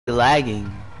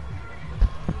lagging.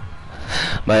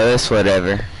 But it's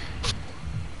whatever.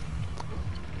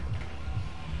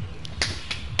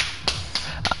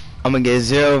 I'm gonna get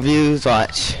 0 views,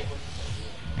 watch.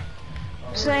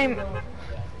 Same.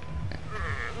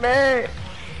 Man.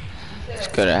 Let's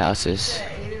go to houses.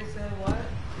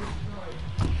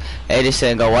 Aiden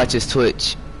said go watch his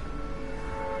Twitch.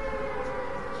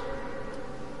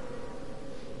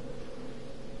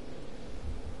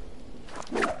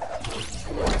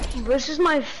 This is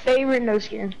my favorite no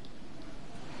skin.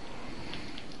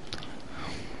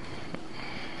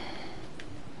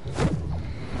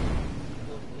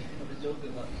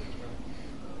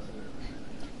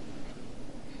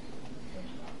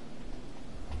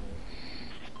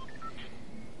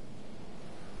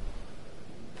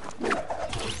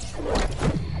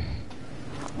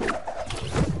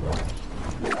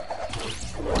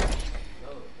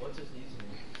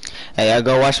 Hey, I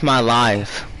go watch my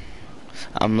live.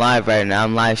 I'm live right now.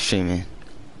 I'm live streaming. You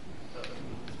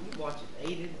watching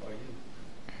Aiden or you?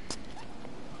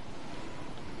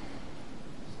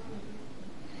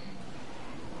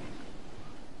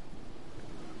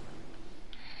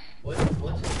 What's his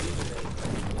username?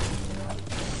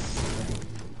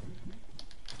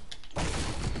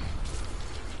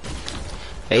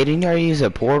 Aiden, you already use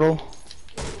a portal?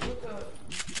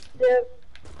 Yep.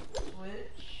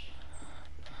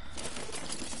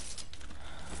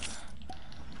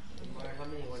 How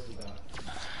many ones you got?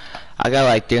 I got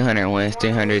like 300 wins,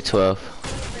 312.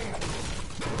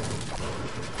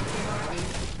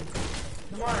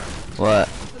 What?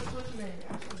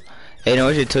 Aiden,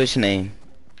 what's your Twitch name?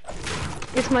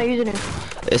 It's my username.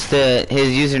 It's his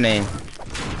username.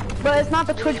 But it's not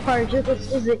the Twitch part, it's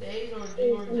just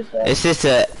It's just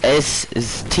a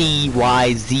STYZ_X.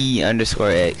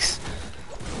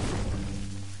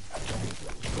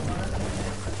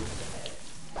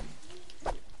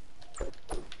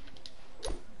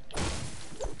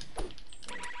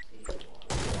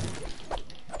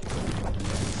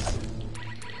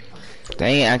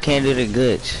 Dang it, I can't do the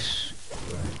glitch.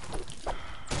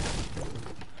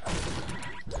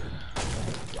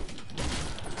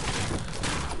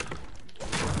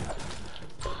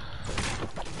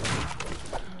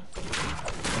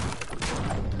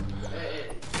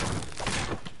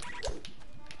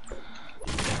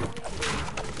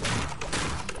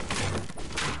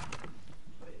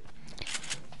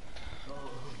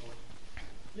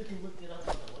 You can look it up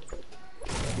on the website.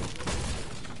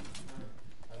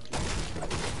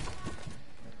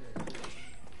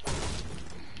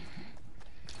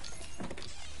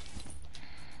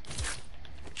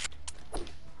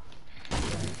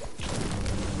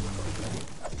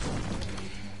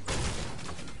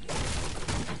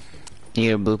 You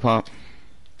need a blue pump?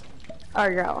 I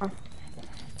already got one.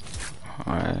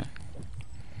 Alright.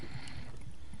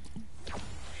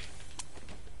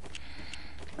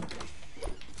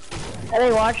 Are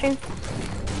they watching?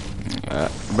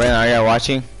 Brandon, are you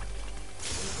watching?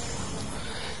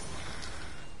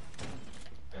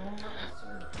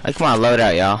 Look at my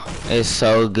loadout, y'all. It's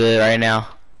so good right now.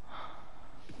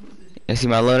 You see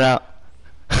my loadout?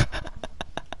 Look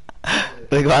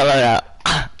at my loadout.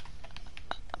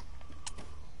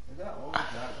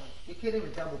 You can't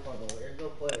even double pump over here. Go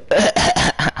play.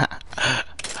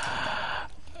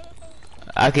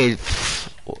 I could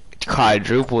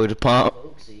quadruple the pump.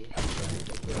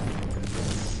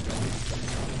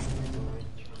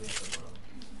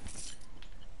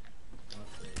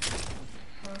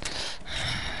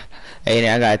 Hey,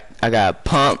 I got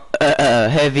pump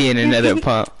heavy and another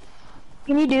pump.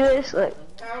 Can you do this? Look.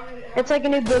 It's like a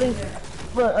new building.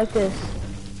 Look, like this.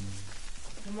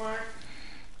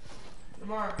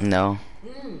 No.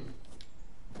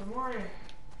 Good morning.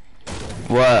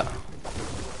 What?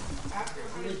 After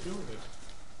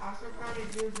how many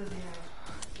views does he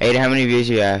have? Aiden, how many views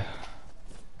you have?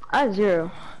 I have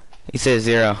 0. He said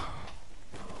 0.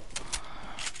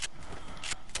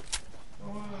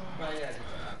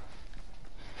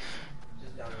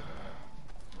 Just down there.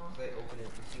 Say open it. You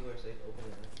see where it says open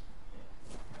it?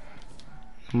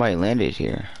 Somebody landed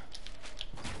here.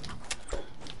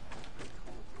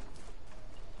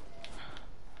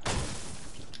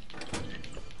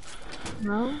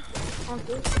 No?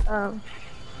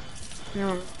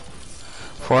 No.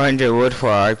 400 wood for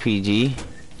RPG.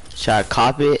 Should I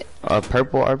cop it? A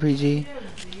purple RPG?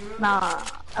 Nah.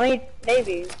 I mean,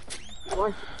 maybe.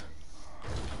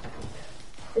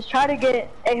 Just try to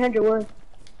get 800 wood.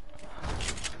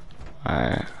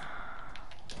 Alright.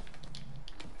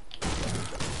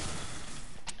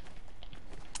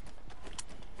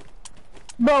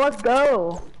 Bro, let's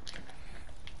go.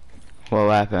 What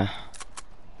happened?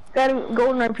 Got a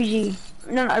golden RPG.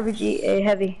 No, not RPG, a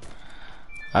heavy.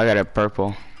 I got a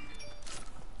purple.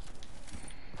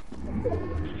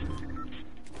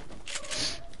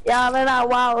 Yeah, they're not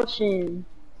watching.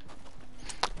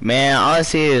 Man, all I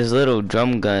see is little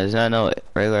drum guns, not no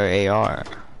regular AR.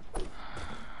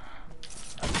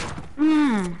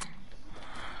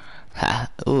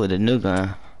 Ha, ooh, the new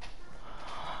gun.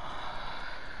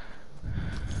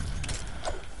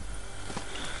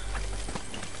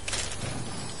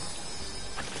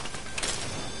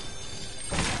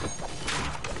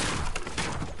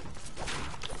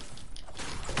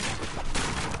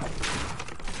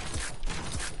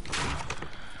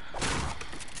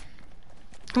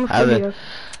 I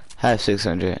have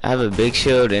 600. I have a big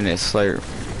shield and a slurp.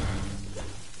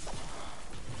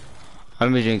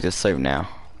 I'm gonna drink the slurp now.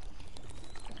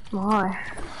 Why?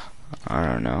 I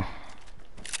don't know.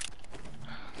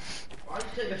 Why'd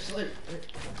you take a slip?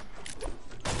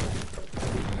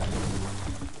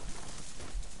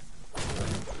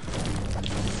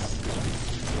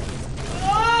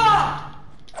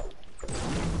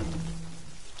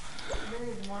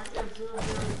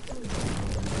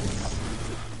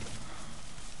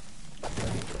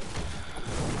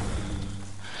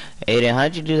 Aiden,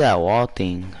 how'd you do that wall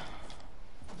thing?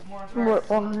 What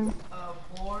one?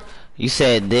 You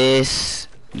said this.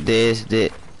 Okay.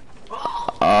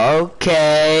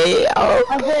 Okay.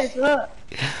 Okay, look.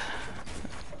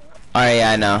 Alright,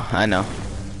 yeah, I know.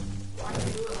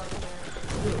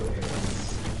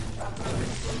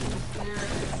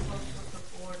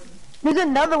 There's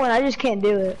another one, I just can't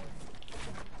do it.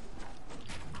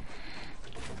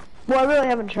 Well, I really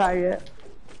haven't tried yet.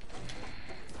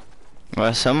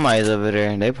 Well, somebody's over there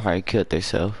and they probably killed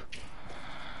themselves.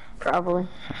 Probably.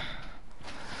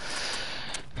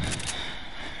 I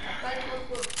thought you would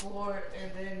put floor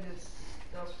and then just,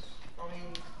 I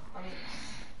mean,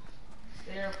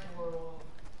 stair floor wall.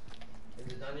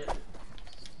 Is it done yet?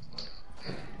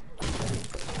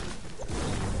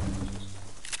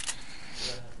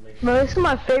 Bro, this is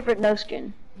my favorite no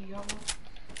skin. You got one?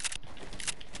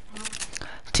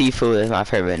 Tifu is my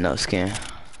favorite no skin.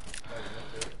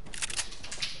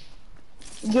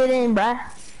 Get in, bruh.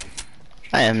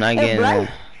 I am not Hey, getting Bryce.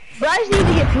 that. Bryce needs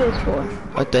to get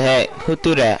PS4. What the heck? Who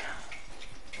threw that?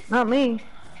 Not me.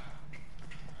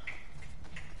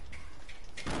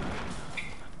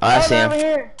 Oh, I see they're over him.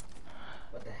 here.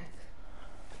 What the heck?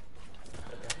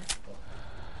 What the heck?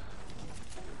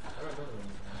 I don't know them.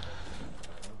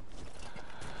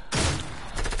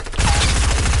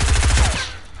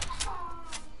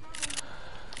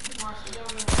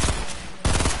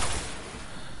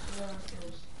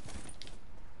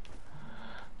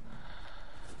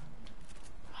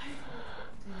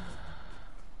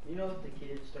 You know if the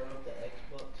kids start off the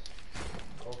Xbox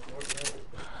or Fortnite?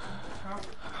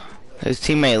 His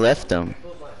teammate left him.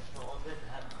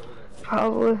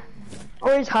 Probably.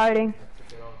 Or he's hiding.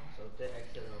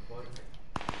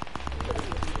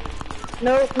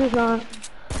 Nope, he's not.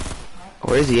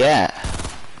 Where is he at?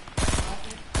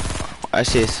 Watch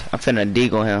this. I'm finna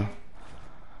deagle him.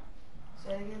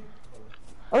 Say it again?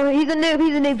 Oh, he's a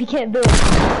noob, you can't do it.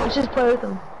 Let's just play with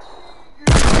him.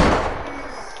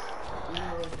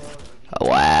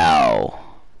 Wow.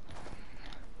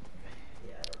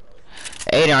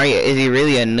 Aiden, is he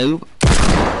really a noob?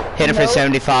 Hit him for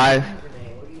 75.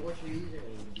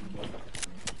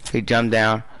 He jumped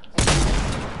down.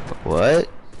 What?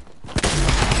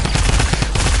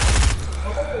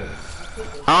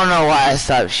 I don't know why I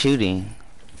stopped shooting.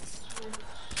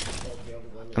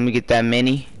 Let me get that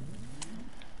mini.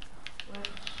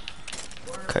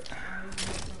 Okay.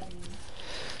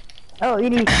 Oh, you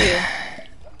need to.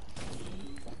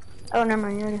 Oh, never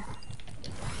mind, you're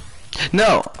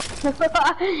No!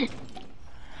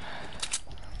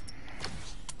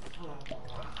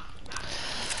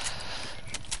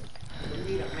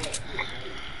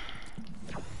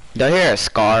 Do I hear a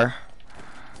scar?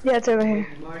 Yeah, it's over here.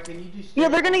 Mark, can you do Yeah,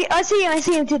 they're gonna get, I see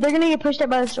him too. They're gonna get pushed out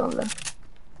by the storm though.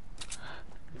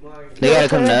 Mark, They gotta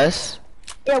come to us?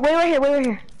 Yeah, wait right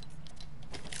here.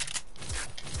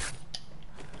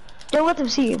 Don't let them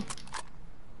see you.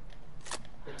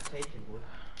 it's taken, boy.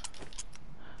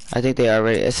 I think they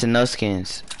already, it's in no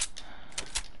skins.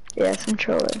 Yeah, some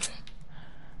trollers.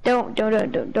 Don't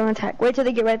attack. Wait till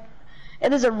they get right.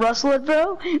 And there's a rustler,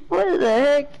 bro. What the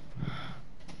heck?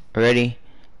 Ready,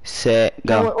 set,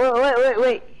 go. No,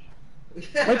 wait.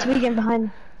 Wait till we get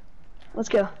behind. Let's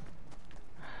go.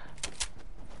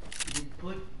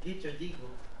 Get your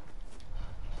deagle.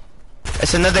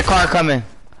 It's another car coming.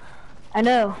 I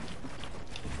know.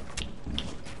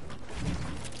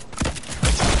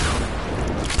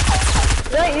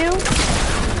 Is that you?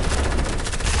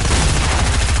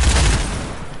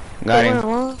 Got him.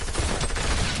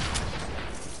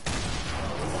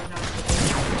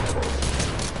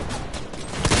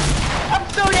 I'm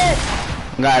so dead.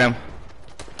 Got him.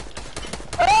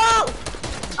 Oh!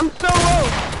 I'm so low.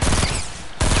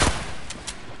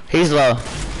 He's low.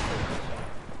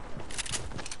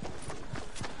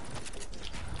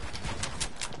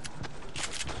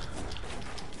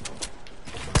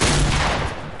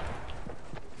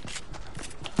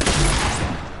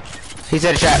 He's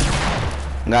at a trap.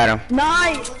 Got him.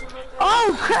 Nice.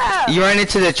 Oh crap. You ran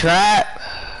into the trap?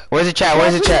 Where's the trap?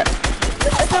 Where's the trap?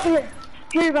 It's over here.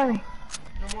 Here, buddy.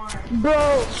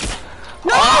 Bro.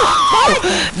 No! Oh!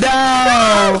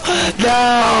 No!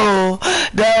 No!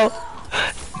 No!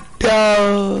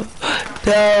 No!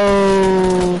 No!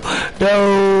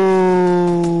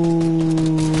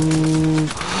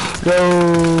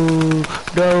 No!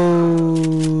 No!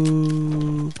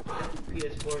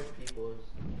 PS4 people is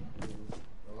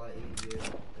a lot easier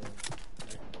than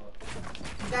Xbox.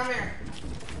 Down there.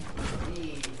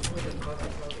 With the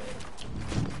custom program.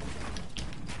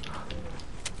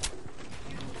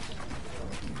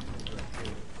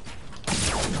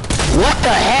 What the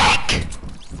heck?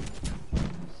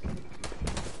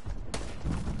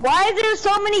 Why is there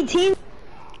so many teams? I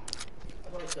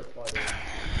like the party.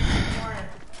 Come on.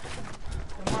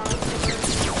 Come on.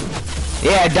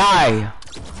 Yeah, die.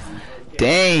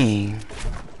 Dang.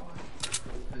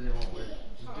 Because it won't work.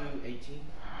 Just do 18.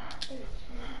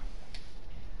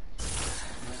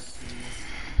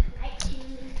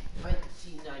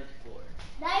 1994.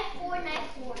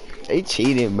 94. They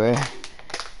cheated, bruh.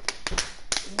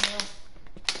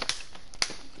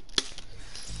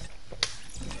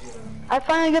 I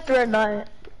finally got the red dot. I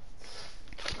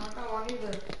got one either.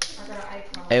 I got an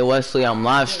icon. Hey Wesley, I'm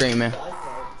live streaming.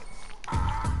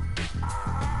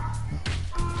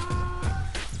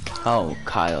 Oh,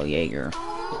 Kyle Yeager.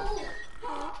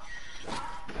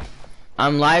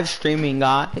 I'm live streaming,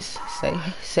 guys.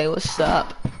 Say what's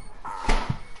up.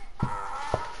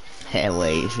 Hey,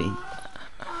 lazy.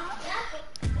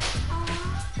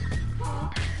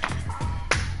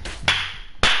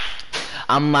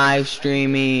 I'm live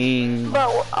streaming.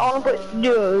 Bro, I wanna put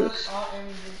duos.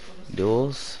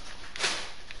 Duels?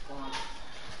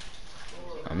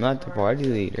 I'm not the party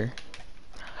leader.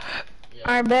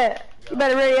 I bet. You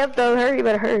better ready up though, hurry, you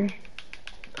better hurry.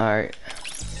 Alright.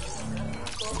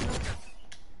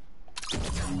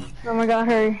 Oh my god,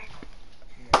 hurry.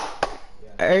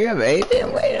 Hurry up,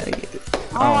 Aiden. Wait a minute.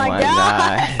 Oh my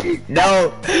god.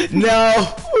 No!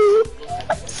 No!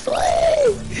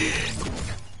 Slay!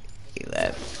 He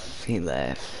left. He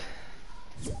left.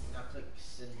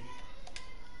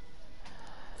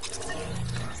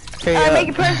 Hurry Alright, up. make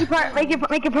it private, make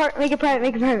it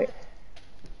private.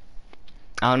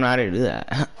 I don't know how to do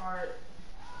that. Alright.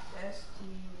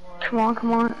 ST1.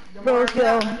 Come on. Bro, let's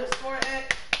go. Underscore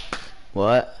X.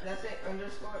 What? That's it.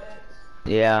 Underscore X.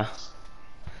 Yeah.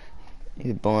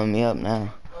 He's blowing me up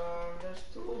now. There's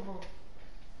two of them.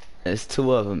 There's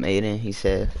two of them, Aiden, he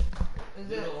said. Is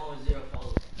Zero it? one with 0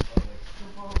 followers. Two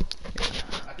posts.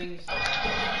 I think so.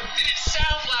 Did it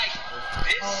sound like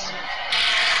this?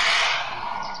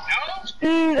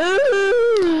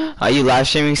 Ooh. Are you live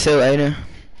streaming still, Aiden?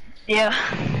 Yeah.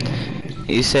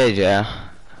 You said yeah.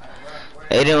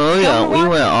 Aiden, we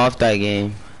went off that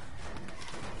game.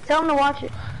 Tell him to watch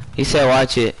it. He said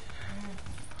watch it.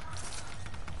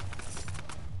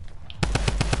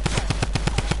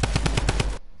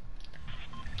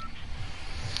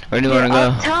 Where do you wanna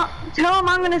go? Tell him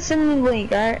I'm gonna send him the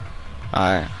link, alright?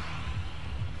 Alright.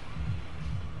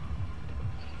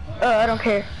 I don't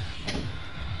care.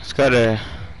 Let's go to...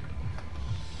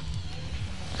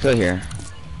 Let's go here.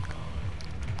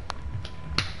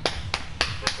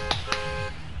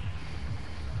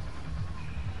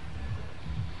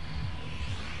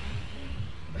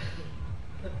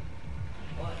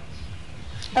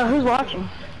 Oh, who's watching?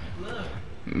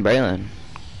 Braylon.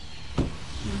 Oh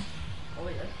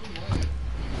wait, that's too much.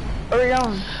 Where are we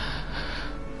going?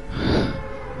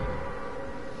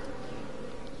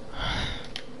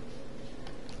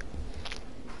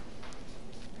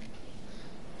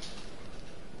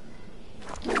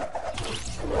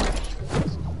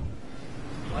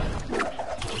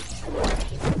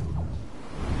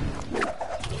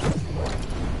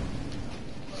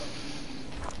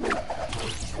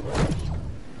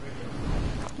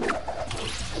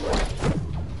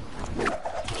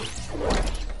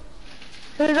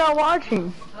 Who's all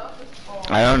watching?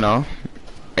 I don't know.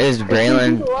 Is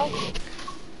Braylon...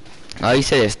 Oh, you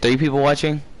said there's 3 people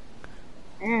watching?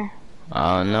 Yeah.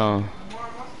 Oh no. My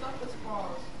stuff is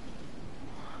paused.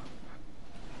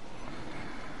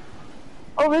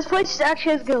 Oh, this place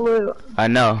actually has good loot. I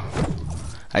know.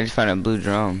 I just found a blue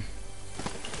drum.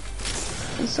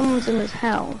 And someone's in this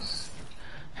house.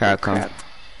 Here I come. Crap.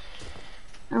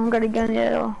 I don't got a gun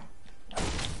yet at all.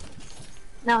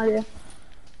 Now I do.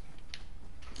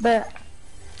 But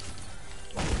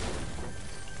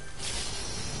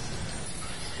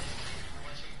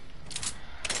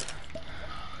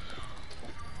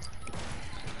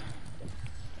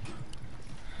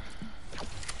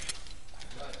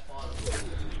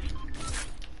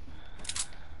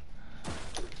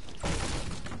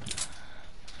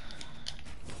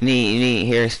You need,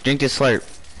 here, drink this slurp.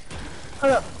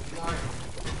 hold up.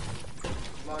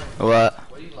 What?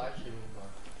 What are you live streaming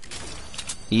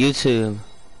for? YouTube.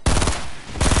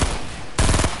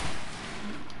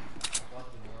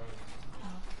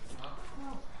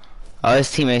 Oh,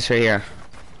 his teammates right here.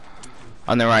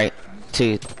 On the right.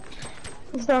 Two.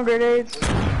 It's no grenades.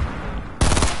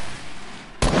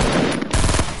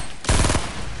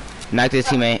 Knocked his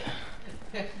teammate.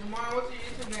 Lamar, what's your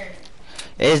YouTube name?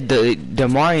 It's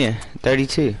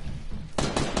Detheg32.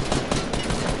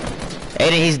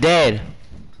 Aiden, he's dead.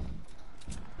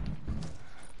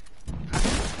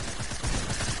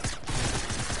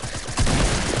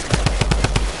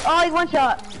 Oh, he's one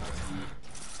shot.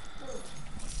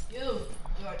 You.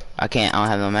 Good. I don't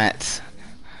have no mats.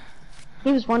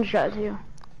 He was one shot too.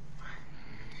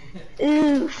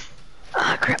 Oof.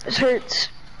 Ah, crap, this hurts.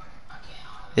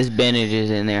 There's bandages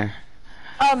in there.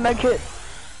 Oh, medkit.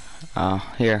 Oh,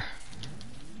 here.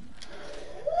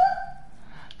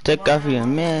 Take off your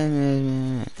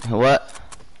man. What?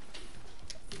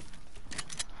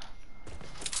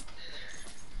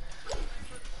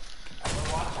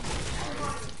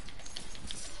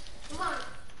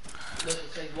 Look,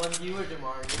 it says one viewer,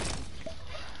 Demar.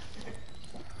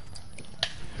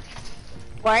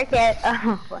 Work it.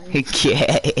 Oh, funny.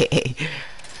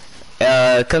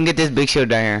 Yeah. Come get this big shield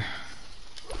down here.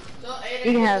 So, Aiden,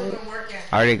 You can have this it. isn't working.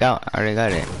 I already got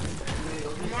it.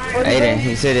 What is Aiden, it?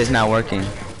 he said it's not working.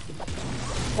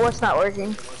 What's not working?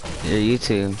 Your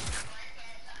YouTube.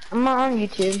 I'm not on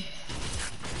YouTube.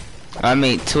 I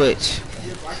mean Twitch.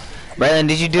 Braylon,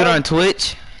 did you do it on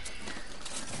Twitch?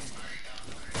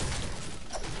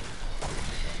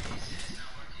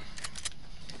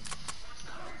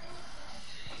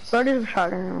 What is a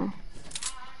shotgun ammo?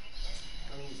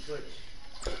 I mean, Twitch.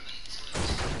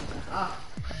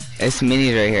 It's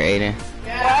minis right here, Aiden.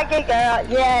 I can get out.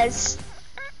 Yes.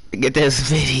 Get those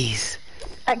minis.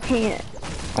 I can't.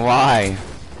 Why?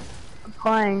 I'm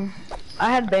playing.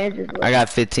 I had bandages. I got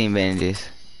 15 bandages.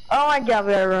 Oh my god,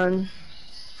 we gotta run.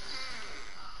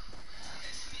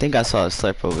 I think I saw a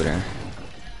slurp over there.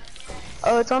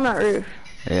 Oh, it's on that roof.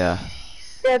 Yeah.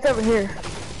 Yeah, it's over here.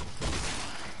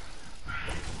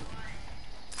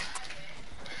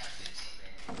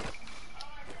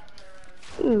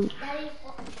 Ooh.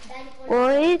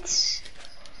 What?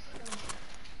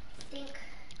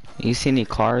 You see any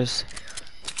cars?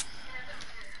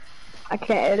 I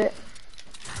can't edit.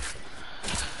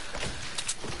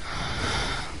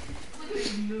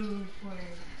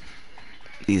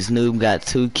 These noob got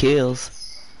 2 kills.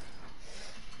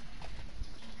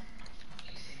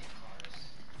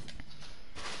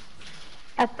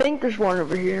 I think there's one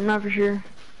over here. I'm not for sure.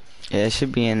 Yeah, it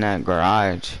should be in that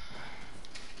garage.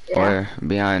 Yeah. Or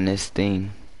behind this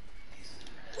thing.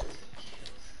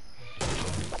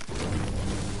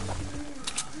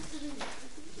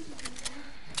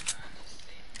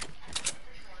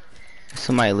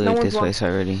 Somebody looted one's this won- place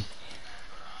already.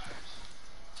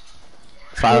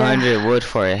 500 wood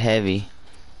for a heavy.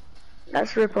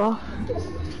 That's rip off.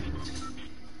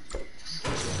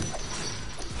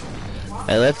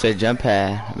 I left a jump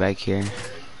pad back here.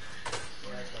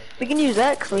 We can use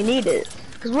that because we need it.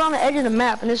 Because we're on the edge of the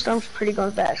map and this storm's pretty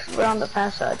going fast. We're on the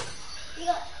fast side. You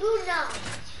got who now?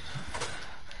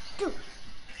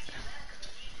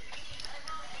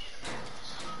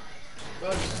 Bro,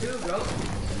 it's 2, bro.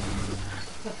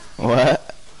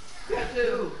 What? Got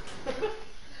 2.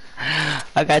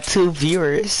 I got 2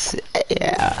 viewers.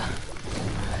 Yeah.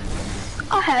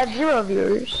 I have 0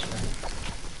 viewers.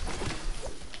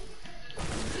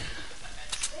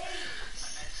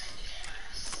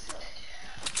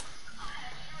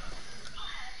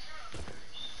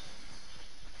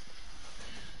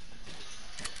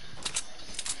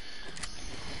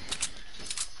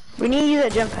 We need to use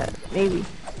that jump pad, maybe.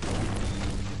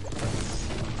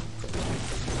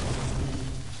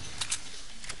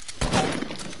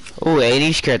 Ooh,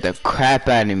 80 scared the crap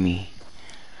out of me.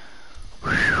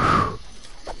 Whew.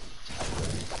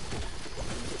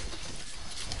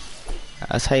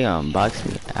 That's how you unbox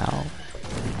me out.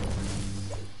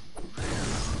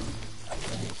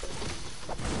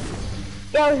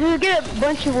 Yo, should we get a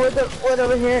bunch of wood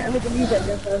over here and we can use that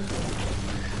jump pad?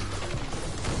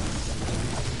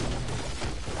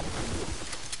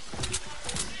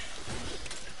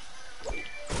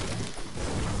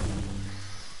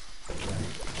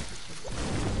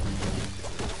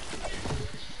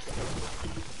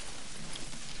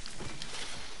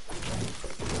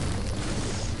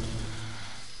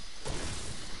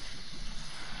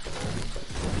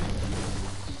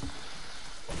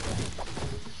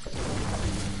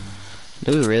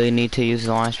 Do we really need to use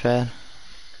the launch pad?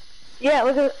 Yeah,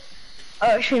 look at. Oh,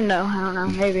 actually, no. I don't know.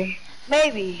 Maybe.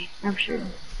 Maybe. I'm sure.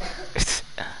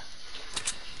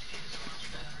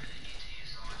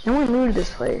 No one moved this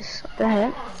place. What the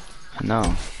heck?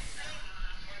 No.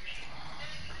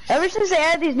 Ever since they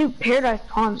added these new paradise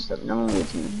palms stuff, no one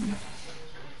moves in.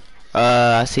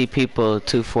 I see people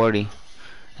 240.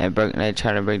 They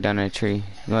try to break down that tree.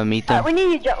 You wanna meet them? We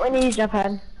need a jump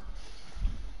pad.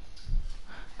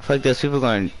 I feel like those people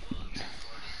going.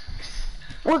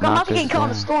 Look, I'm about to get caught in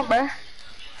the storm, bro.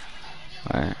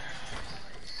 Alright.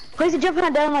 Place the jump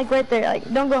pad down, like right there.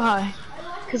 Like, don't go high,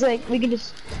 cause like we can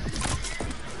just.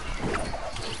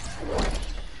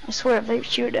 I swear, if they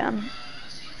shoot it down.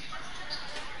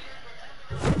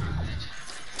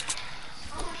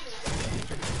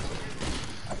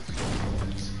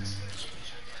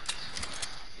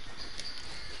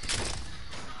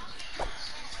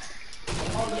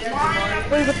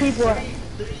 Where's the people at?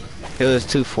 It was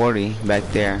 240 back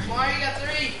there. Mario, you got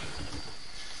 3.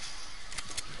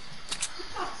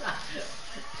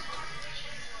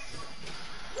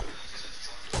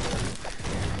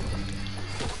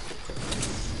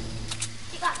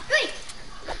 You got 3.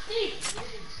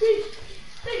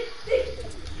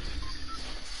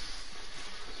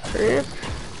 Rip.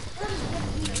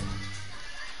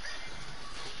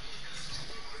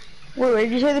 Wait, where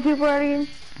did you say the people are again?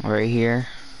 Right here.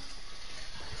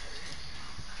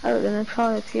 Oh, then they're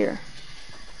probably up here.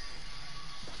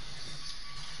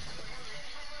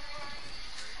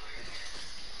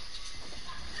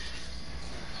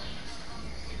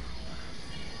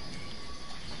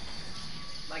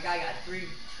 My guy got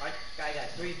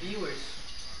 3 viewers.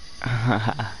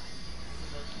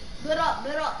 Build up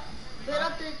the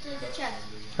chest.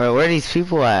 Wait, where are these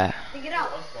people at? Dig it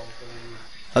out. Oh,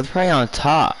 they're probably on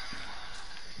top.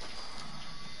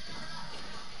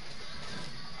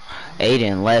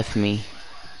 Aiden left me.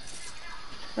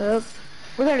 Up.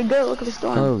 We gotta go. Look at the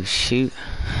storm. Oh shoot.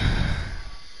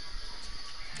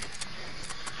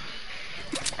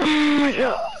 Oh my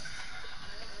god.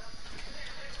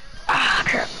 Ah,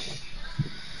 crap.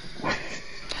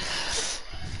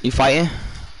 You fighting?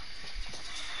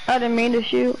 I didn't mean to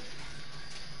shoot.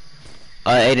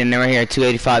 Aiden, they're right here,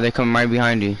 285. They're coming right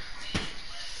behind you.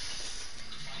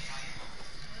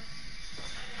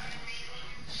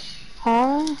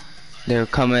 Huh? They're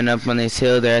coming up on this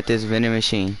hill. They're at this vending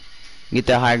machine. Get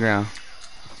that high ground.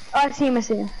 Oh, I see him. I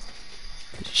see him.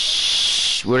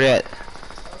 Shh. Where they at?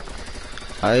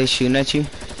 Are they shooting at you?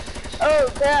 Oh,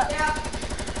 crap.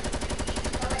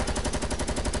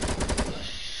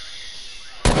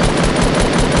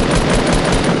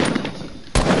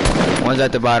 One's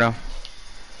at the bottom.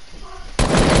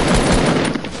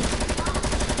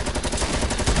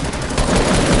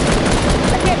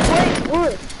 I can't play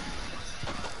wood.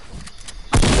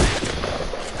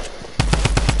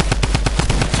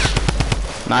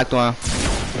 Knocked one.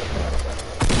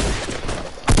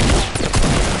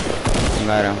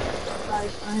 Got him.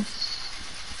 Nice.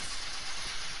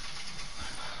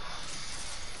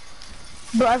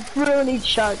 But I really need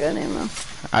shotgun ammo.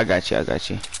 I got you. I got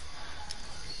you.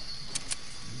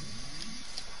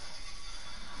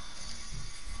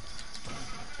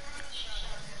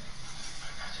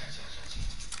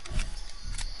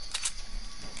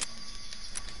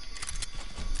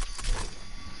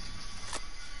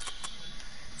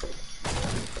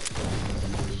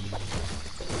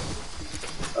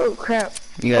 Oh crap.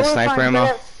 You got sniper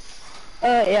ammo?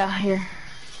 Yeah, here.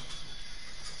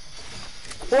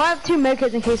 Well, I have 2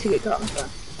 medkits in case we get caught in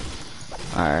front.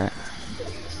 Alright.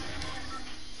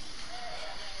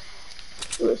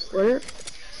 Ooh, a slurp.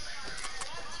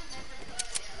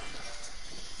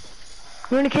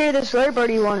 You want to carry this slurp or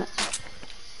do you want it?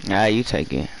 Yeah, you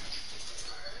take it.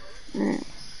 Alright.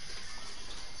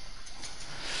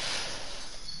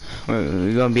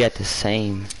 We're gonna be at the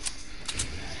same.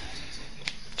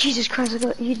 Jesus Christ, I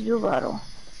got you to do a battle.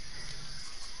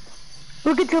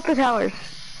 Look at Tilted Towers.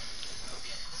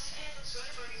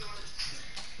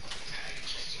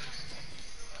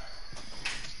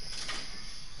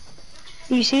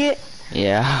 You see it?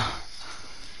 Yeah.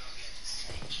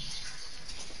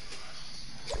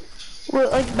 Well,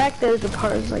 like back there's the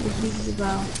parts like it's easy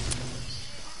about.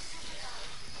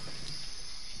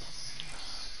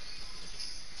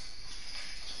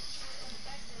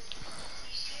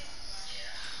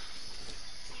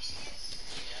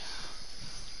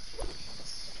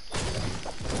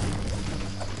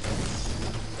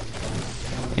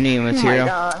 You need material?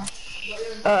 Oh my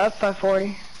god.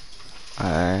 F540.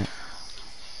 Alright.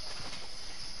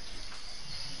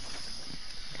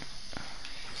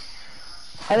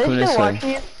 Are they Come this still way. watching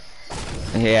you?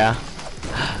 Yeah.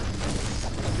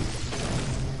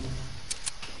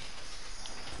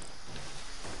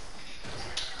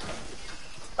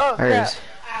 Oh There crap.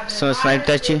 is. Someone sniped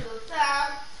at you?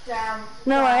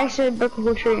 No, I actually broke the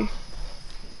whole tree.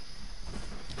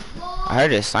 I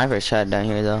heard a sniper shot down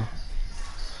here though.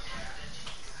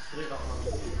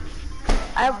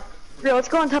 Yo, let's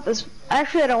go on top of this.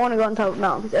 Actually, I don't want to go on top of the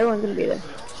mountain because everyone's gonna be there.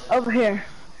 Over here.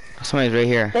 Somebody's right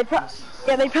here. They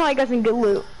probably got some good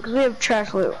loot because we have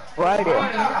trash loot. Well, I do.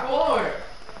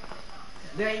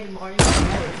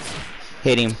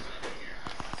 Hit him.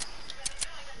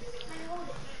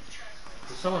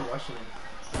 There's someone rushing him.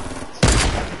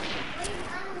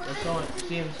 There's someone,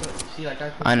 see him, see that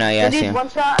guy? I know, yeah, I see him. One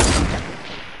shot.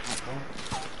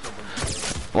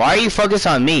 Why are you focused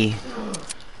on me?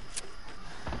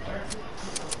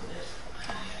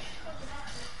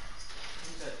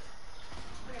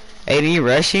 Aiden, you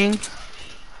rushing?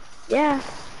 Yeah.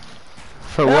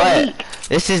 For They're what? weak.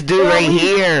 This is dude They're right weak.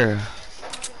 here.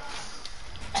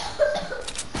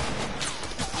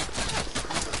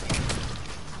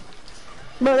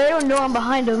 Bro, they don't know I'm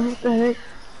behind them. What the heck?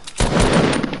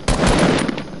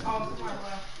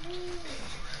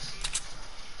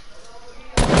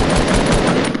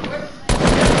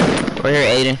 We're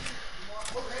here, Aiden.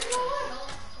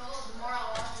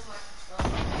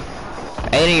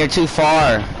 Aiden, you're too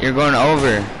far. You're going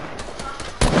over.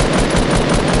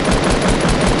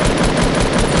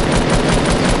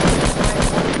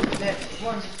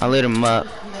 I lit him up.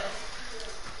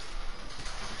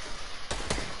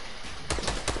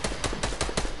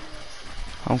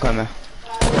 I'm coming.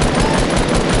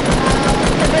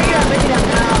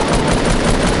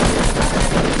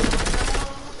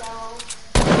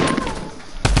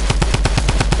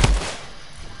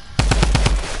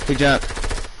 Good jump.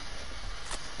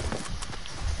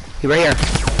 He right here.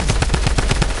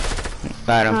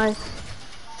 Got him. Nice.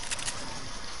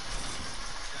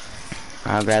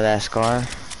 I'll grab that scar.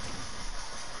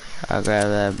 I'll grab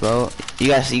that boat. You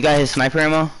got his sniper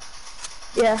ammo?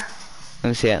 Yeah. Let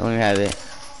me see it. Let me have it.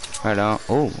 Right on.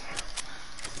 Oh,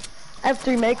 I have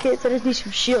 3 med kits. I just need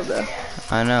some shield though.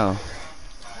 I know.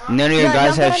 None of your got a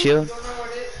guys jump have pad? shield?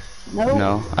 No.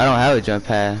 No, I don't have a jump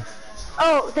pad.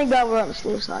 Oh, thank God we're on the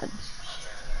slow side.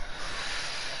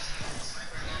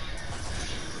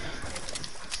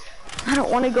 I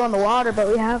don't want to go in the water, but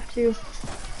we have to.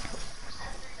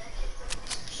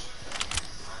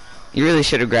 You really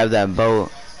should have grabbed that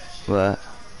boat, but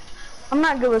I'm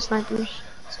not good with snipers.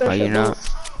 oh, Especially you're not. bullets.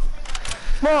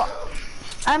 Well,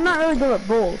 I'm not really good with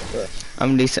bullets, but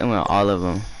I'm decent with all of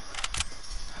them.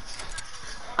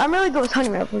 I'm really good with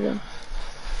hunting rifles though.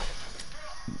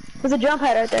 There's a jump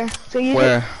pad right there. So use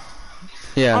Where? it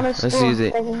Yeah, on a let's spool. use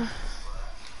it. You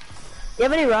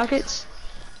have any rockets?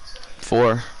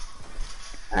 4,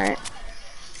 Alright,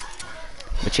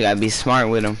 but you gotta be smart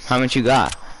with them. How much you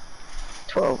got?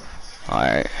 12. All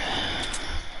right.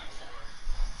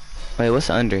 Wait, what's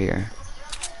under here?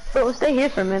 But we'll stay here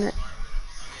for a minute.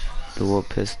 Dual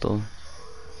pistol.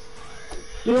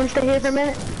 You want to stay here for a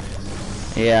minute?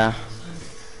 Yeah.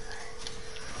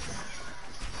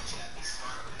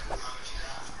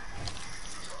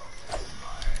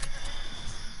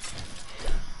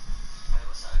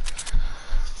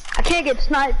 I can't get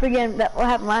sniped again. That what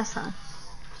happened last time.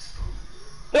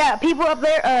 Yeah, people up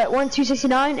there at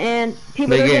 1269 and people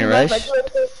They are getting left rushed? by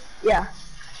 202. Yeah.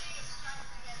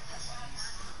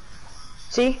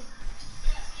 See?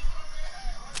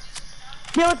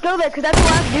 Yeah, let's go there because that's the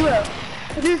last duo.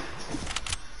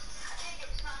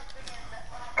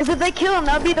 Because if they kill him,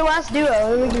 that'll be the last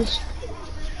duo. We just...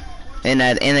 And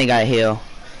they got heal.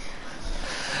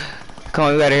 Come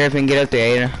on, we gotta hurry up and get up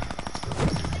there, Ada.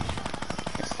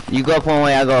 You go up one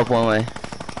way, I go up one way.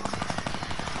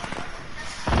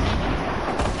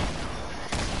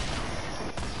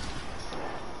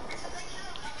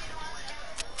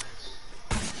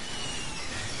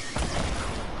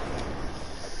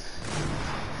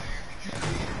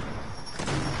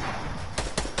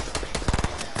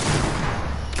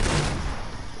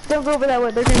 Don't go over that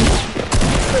way. They're gonna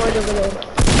storage over there.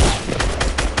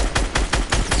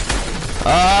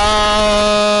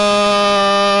 Oh!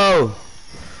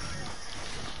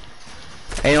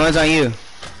 Hey, one's on you.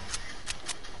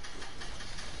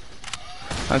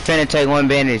 I'm finna take one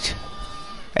bandage.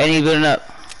 And he's building up.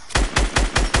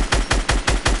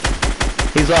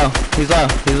 He's low. He's low.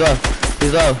 He's low.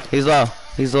 He's low. He's low.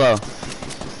 He's low.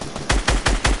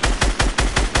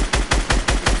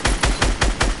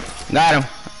 Got him.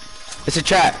 It's a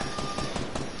trap.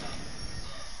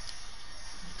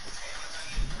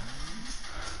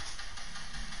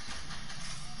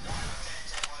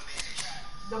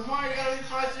 The more you gotta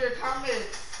reply to your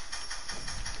comments.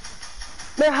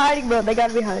 They're hiding, bro. They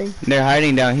gotta be hiding. They're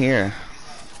hiding down here.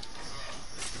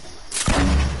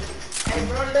 Hey,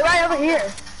 bro, They're right over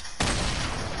here.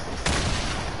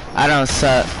 I don't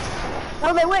suck.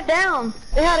 Oh, they went down.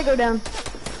 They had to go down.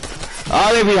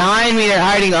 Oh, they're behind me. They're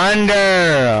hiding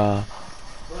under.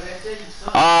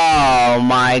 Oh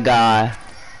my god.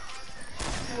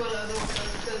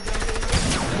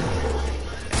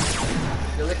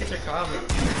 Go look at your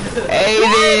comments.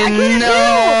 Aiden,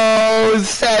 no!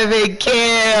 7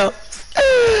 kills!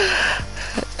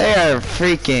 They are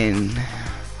freaking...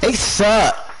 They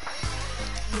suck!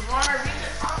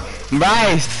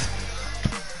 Bryce!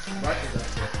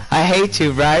 I hate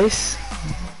you, Bryce.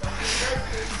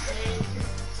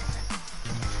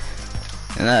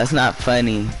 No, that's not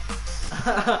funny.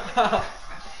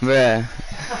 Bruh.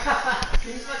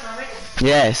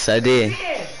 Yes, I did.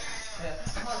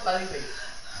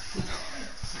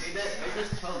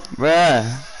 Bruh,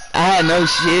 I had no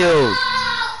shield.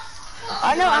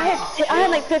 I know. I had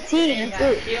like 15. It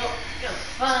was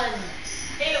fun.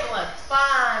 It was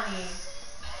funny.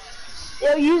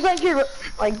 Yo, use like your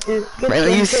good.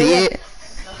 Really, you see it?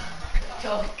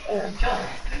 Choke.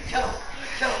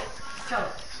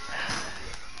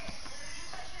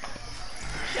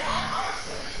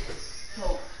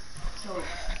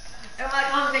 Everybody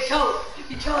come and choke.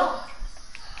 You choke.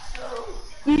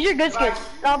 Use your good skin.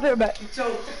 I'll be right back.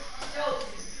 Choke.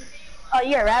 Oh,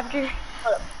 you're a raptor?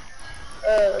 Hold up.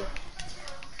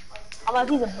 I'm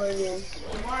gonna use a bird in.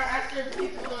 More after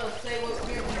people say what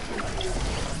skin you use.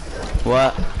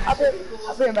 What? I'll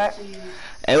be right back.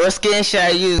 Hey, what skin should I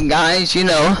use, guys? You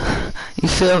know. You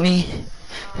feel me?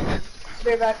 Be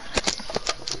right back.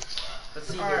 Let's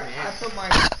see Alright, here, I man. put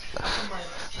mine.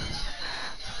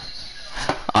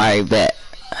 Alright, bet.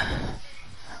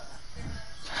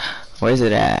 Where's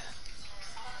it at?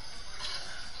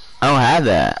 I don't have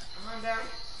that. I'm down.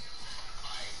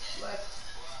 Left.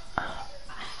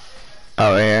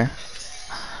 Oh, here.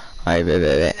 Alright,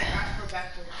 bet. Ask for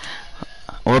backward.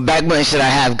 What back button should I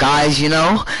have, guys? You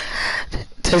know?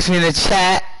 Text me in the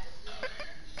chat.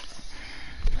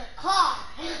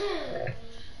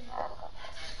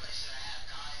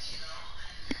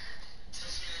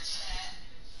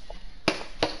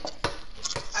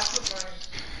 I put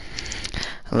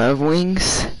mine. Love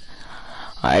wings.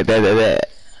 Alright, bet.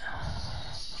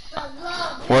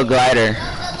 What glider?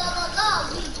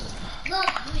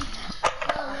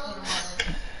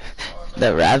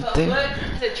 The raptor?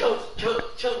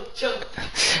 Choke. I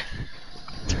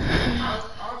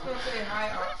was gonna say hi,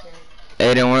 Octane.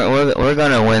 Aiden, we're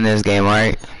gonna win this game,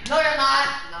 alright? No, you're not.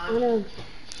 Mm.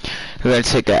 We're gonna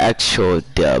take an actual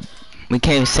dub. We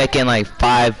came second like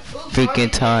 5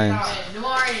 freaking times. Good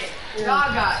morning.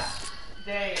 Y'all got.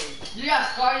 Dang. You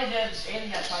got started and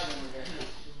Aiden got started over there.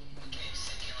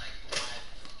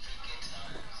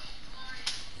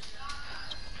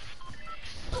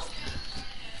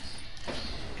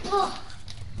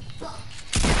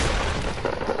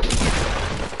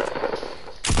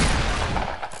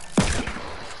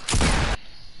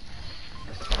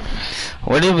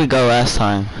 Where did we go last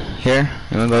time? Here?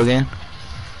 You wanna go again?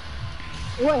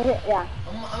 What hit? Yeah.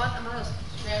 I'm gonna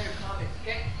spam your comments,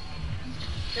 okay?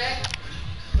 Okay?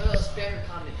 I'm gonna spam your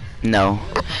comments. No.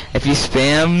 If you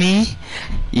spam me,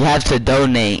 you have to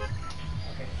donate.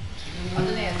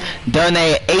 Other than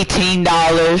Donate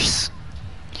 $18.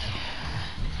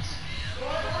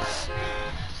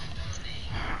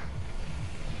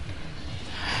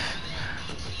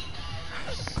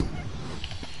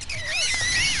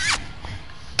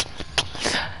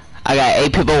 I got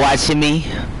 8 people watching me.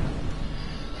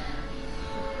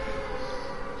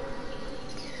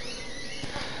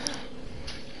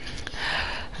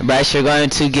 Bryce, you're going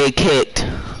to get kicked.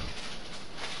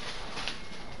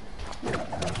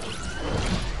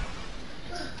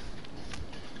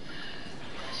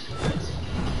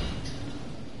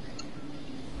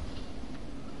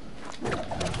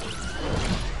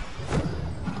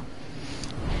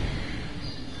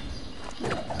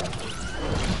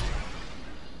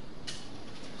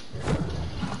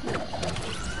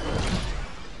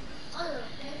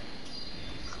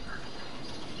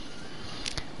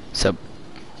 So,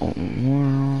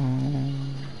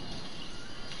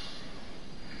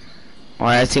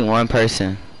 Alright, I see one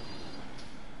person.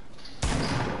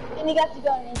 And he got to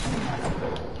go in.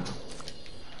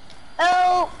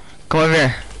 Oh! Come over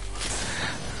here.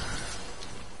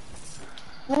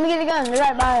 Let me get a gun. They're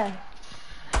right by him.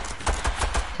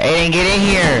 Aiden, get in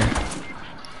here.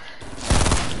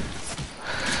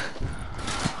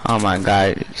 Oh my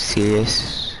god, are you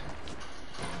serious?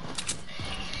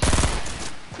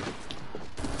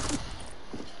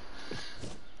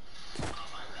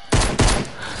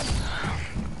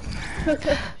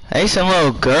 Hey, some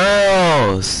little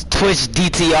girls. Twitch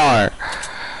DTR.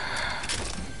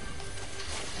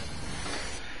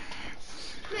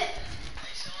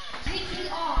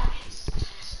 GTR.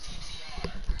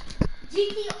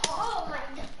 GTR. Oh my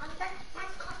god. That's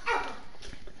forever.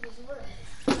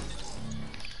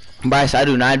 Bryce, I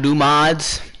do not do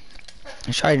mods.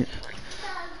 I tried. You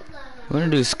wanna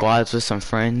do squads with some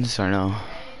friends or no?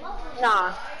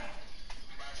 Nah.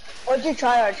 What's your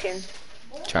tryhard skin?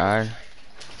 Try.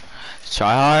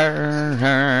 Try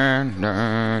hard.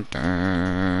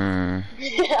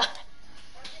 Yeah.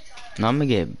 No, I'm gonna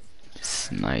get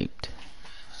sniped.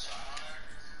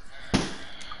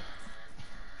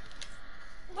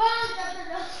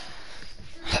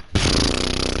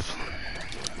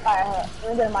 Alright,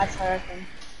 let me go to my tryhard skin.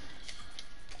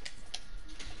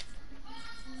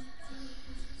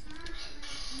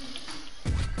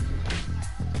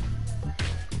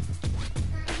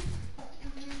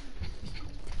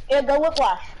 Yeah, go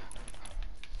whiplash.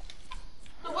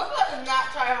 The whiplash is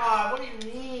not try hard. What do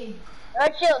you mean?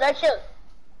 Red shield, red shield.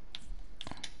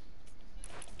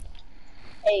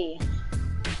 Hey.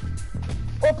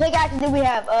 What pickaxe do we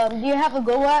have? Do you have a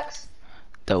gold axe?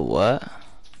 The what?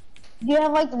 Do you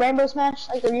have like the rainbow smash,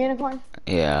 like the unicorn?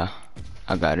 Yeah,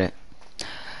 I got it.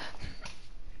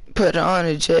 Put on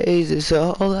a J's, it's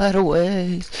a whole lot of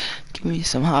ways. Give me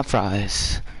some hot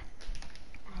fries.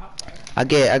 I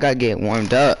gotta get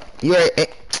warmed up.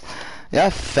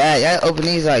 Y'all fat. Y'all open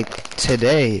these like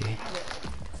today.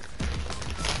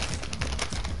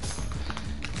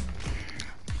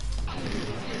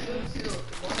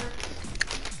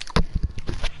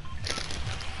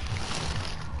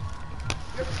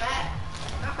 You're fat.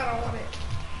 Not that I want it.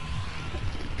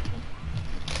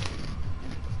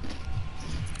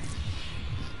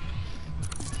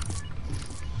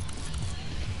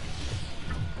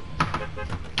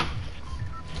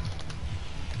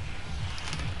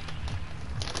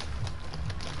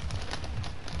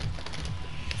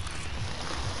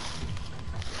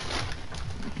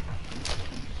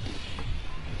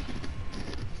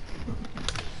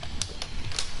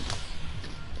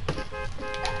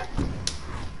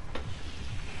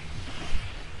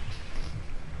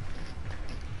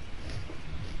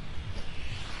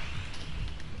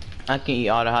 I can eat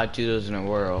all the hot Cheetos in the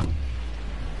world.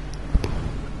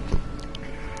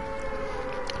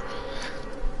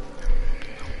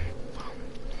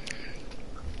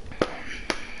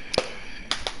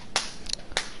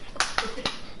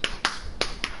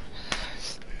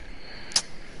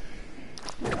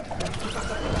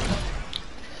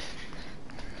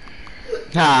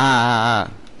 Ha ha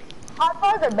ha. Hot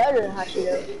fries are better than hot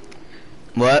Cheetos.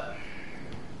 What?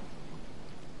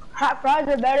 Hot fries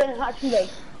are better than hot Cheetos.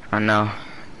 I know.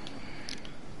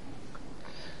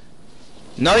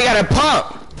 No, you gotta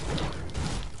pump.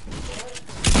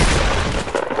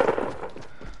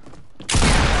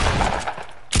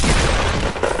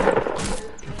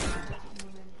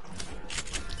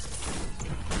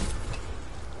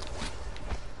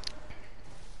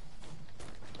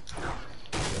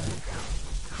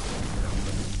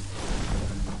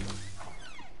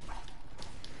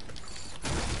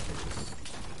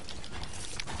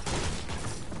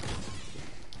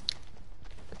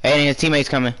 Hey, his teammates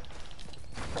coming.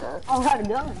 Oh, got a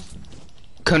gun.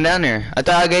 Come down there. I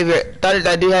thought I gave you. Thought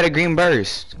that dude had a green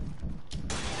burst.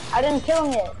 I didn't kill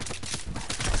him yet.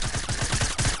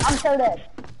 I'm so dead.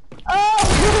 Oh!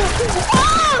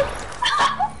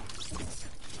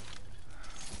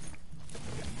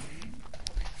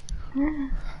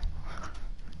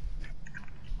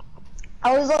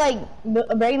 I was like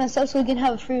breaking myself so we can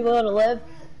have a free will to live.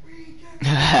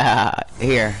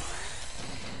 Here.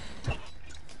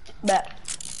 Bet.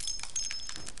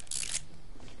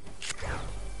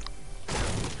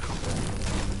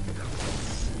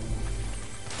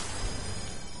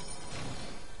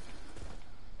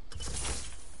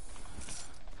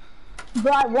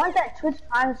 Bro, I want that Twitch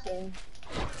Prime skin.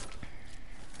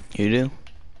 You do?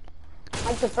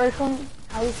 Like the first one,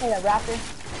 how you say that rapper?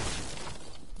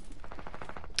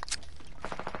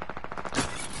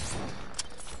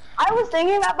 I was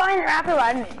thinking about buying a rapper, but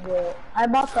I didn't do it. I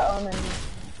bought the Omen.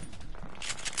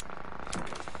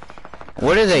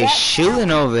 What are they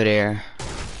shooting over there?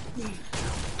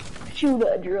 Shoot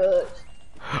the drugs.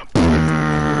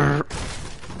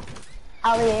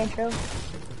 Ali intro.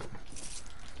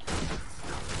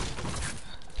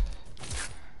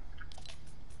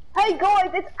 Hey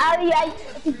guys, it's Ali.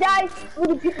 If you guys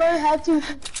would learn how to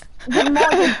get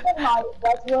more than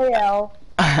Battle Royale.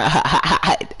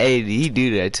 Hey, he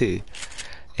do that too.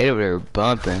 Aiden over there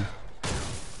bumping.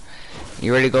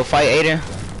 You ready to go fight, Aiden?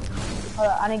 Hold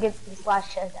on, I need to get this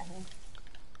last chest down here.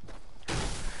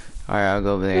 Alright, I'll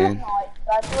go over there.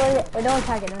 Battle Royale. Wait, don't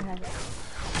attack it, don't attack it.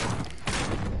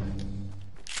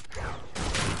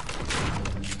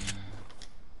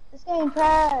 This game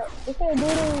trash. This game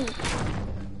doo-doo.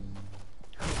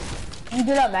 You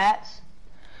do that, Max?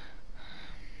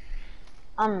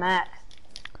 I'm Max.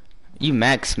 You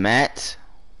Max Mats?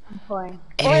 I'm playing.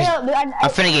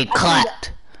 I'm finna get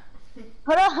clapped.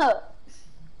 Hold up.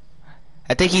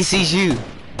 I think he sees you.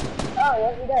 Oh,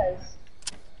 yes he does.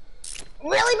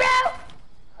 Really, bro?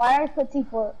 Why are you put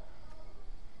T4?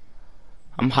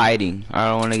 I'm hiding. I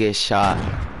don't want to get shot.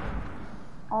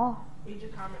 Oh. Read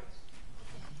your comments.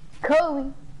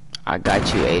 Kobe. I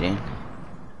got you, Aiden.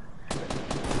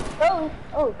 Kobe.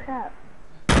 Oh, crap.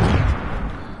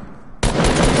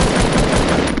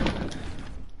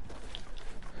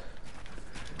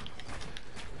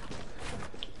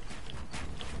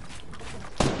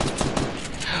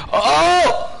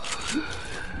 Oh!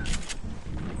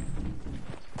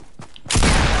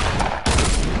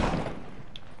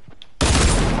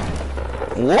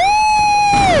 Woo!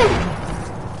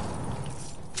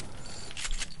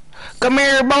 Come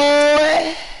here,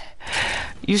 boy.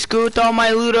 You scooped all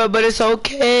my loot up, but it's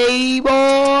okay,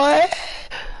 boy.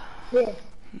 Yeah.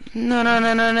 No.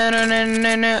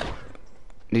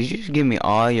 Did you just give me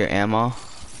all your ammo?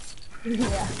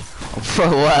 Yeah. For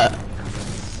what?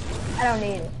 I don't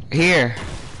need it. Here.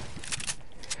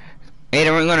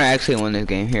 Aiden, we're gonna actually win this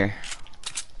game. Here.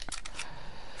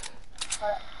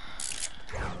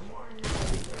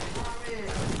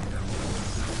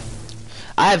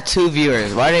 I have 2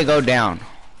 viewers. Why did they go down?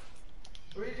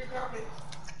 Read your comments.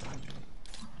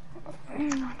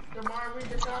 Demar, read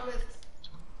your comments.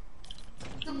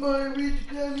 Demar, read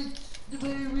your comments.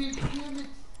 Demar, read your comments.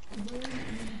 Demar, read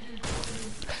your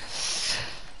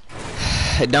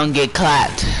comments. Don't get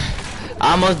clapped.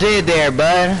 I almost did there,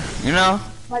 bud. You know?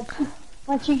 My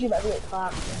cheeks about to get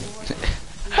clapped.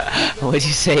 What'd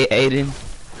you say, Aiden?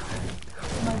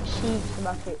 My cheeks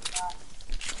about to get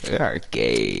clapped. You are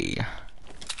gay.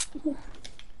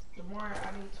 Demar,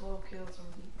 I need 12 kills from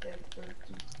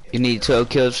Detheg32's. You need 12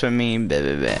 kills from me?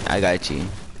 Bet. I got you.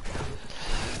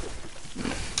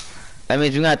 That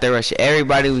means we got to rush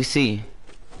everybody we see.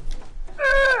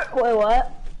 Wait,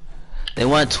 what? They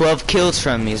want 12 kills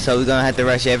from me, so we're gonna have to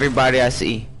rush everybody I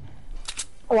see.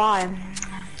 Why?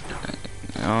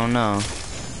 I don't know.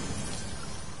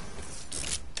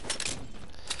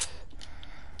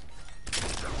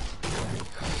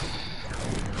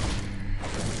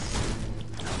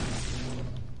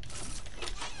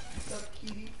 What's up,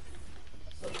 Kitty?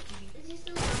 What's up, Kitty? Is he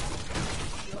still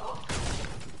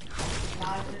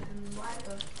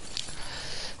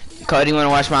Cody, you wanna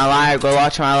watch my live? Go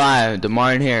watch my live.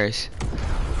 DeMartin Harris.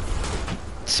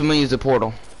 Someone use the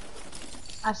portal.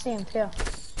 I see him too.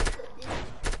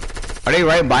 Are they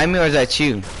right by me or is that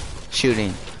you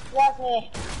shooting? That's me.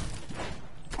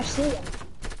 I see him.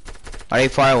 Are they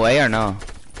far away or no?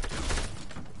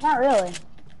 Not really.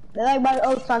 They're like by the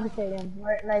old soccer stadium.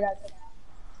 Right outside.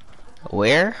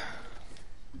 Where?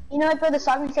 You know like where the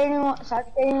soccer stadium was?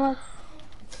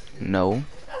 No.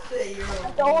 I said you're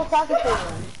Like the old soccer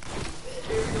stadium.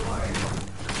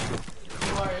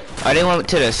 Are they went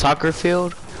to the soccer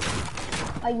field?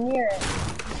 Like near it.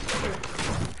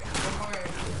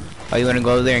 Oh, you wanna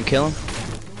go over there and kill him?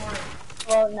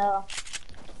 Well, no.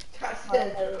 I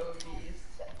said you're obese.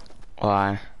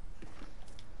 Why?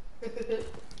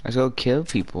 Let's go kill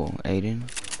people, Aiden.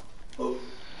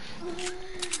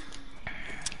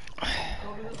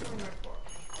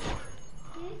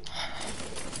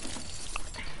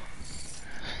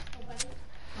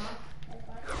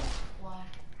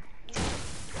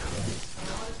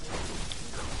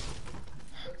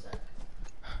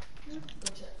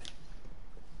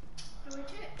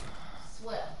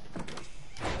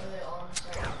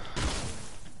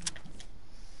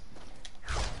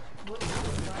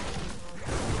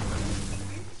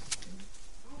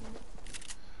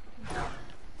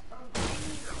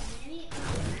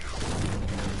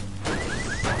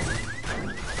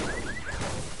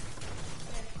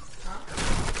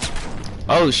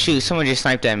 Oh shoot, someone just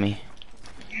sniped at me.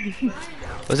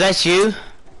 Was that you?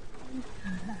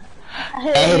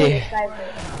 Eddie.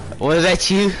 Was that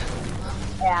you?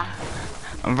 Yeah.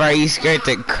 Bro, you scared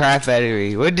the crap out of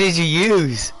me. What did you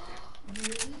use?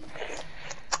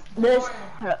 This.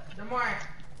 Demar.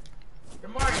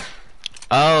 Demar.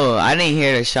 Oh, I didn't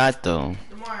hear the shot though.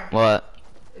 Demar. What?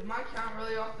 Is my count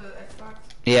really off the Xbox?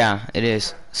 Yeah, it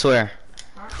is. Swear.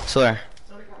 Huh? Swear.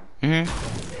 So the count.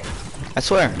 I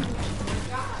swear.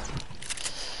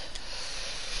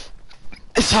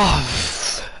 It's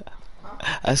off.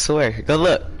 I swear. Go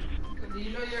look. Do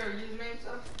you know your username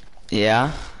stuff?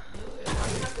 Yeah.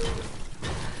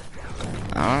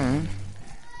 I don't know.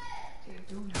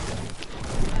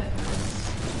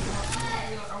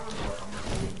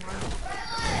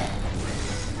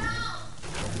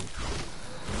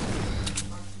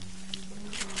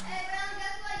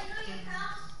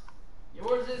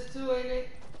 Yours is too, ain't it?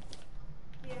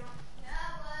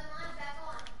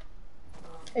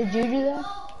 Did you do that?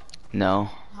 No.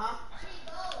 Huh?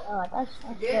 Oh, that's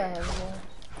yeah.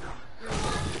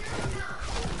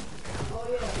 Oh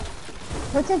yeah.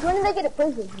 But since when did they get a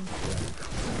PlayStation?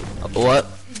 What?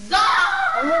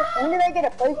 When did they get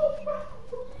a PlayStation?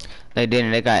 They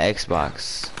didn't. They got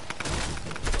Xbox.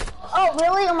 Oh,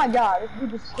 really? Oh my god. This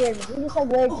dude just scared me. He just like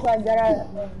waited till I got out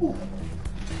of that room.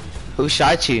 Who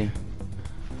shot you?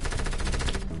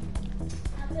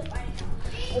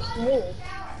 It's me.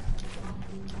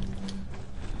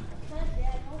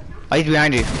 Oh, he's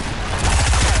behind you.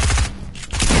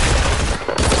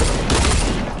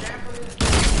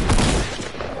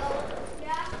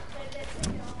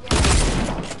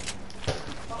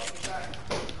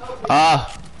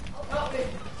 Ah. Help me.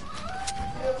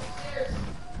 Get upstairs.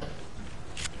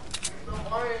 No,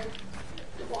 Mario.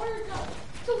 Mario got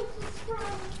so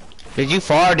surprised. Did you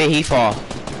fall or did he fall?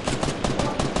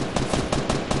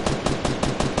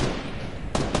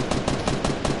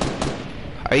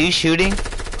 Are you shooting?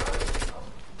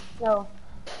 No.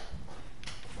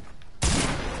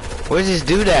 Where's this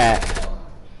dude at?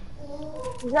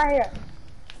 He's right here.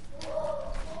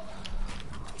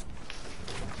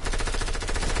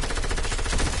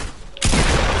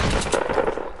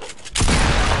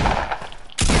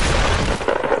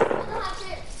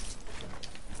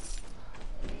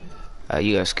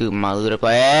 You gotta scoop my loot up.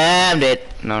 I am dead.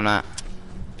 No, not.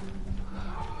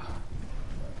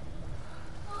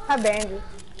 I banned you.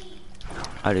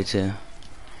 I do too.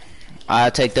 I'll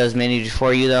take those minis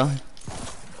for you though.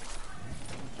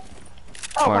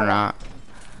 Oh, Or my not.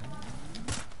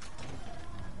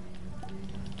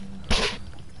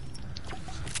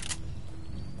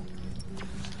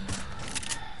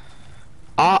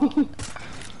 Oh,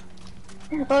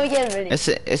 Let me get a video.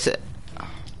 it's a.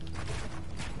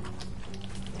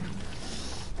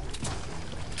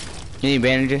 You need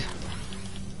bandages?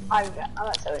 I'm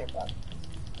at 75.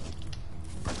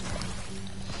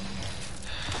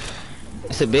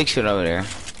 It's a big shit over there.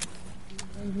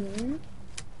 Mm-hmm.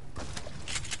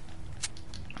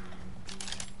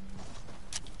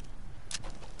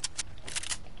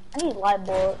 I need light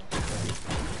bullet.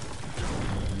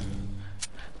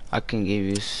 I can give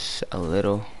you a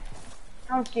little.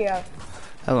 How much do you have?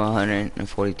 I have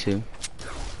 142.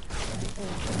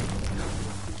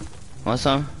 Want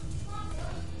some?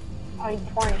 I need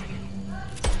 20.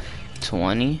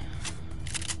 20?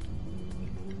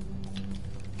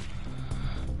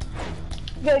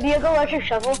 Yo, do you have electric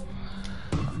shovel?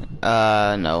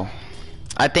 No.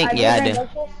 I think, yeah, I do.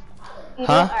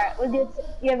 Huh? Alright, well, do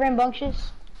you have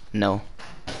rambunctious? No.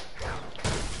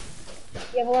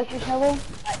 You have electric shovel?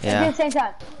 Alright, Yeah. let's do it at the same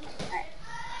time. Alright.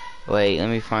 Wait, let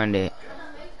me find it.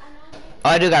 Oh,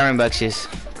 I do got rambunctious.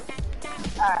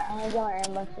 Alright, I'm gonna get my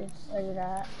rambunctious. Look at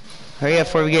that. Hurry up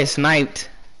before we get sniped.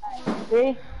 Alright,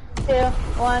 3, 2,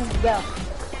 1, go.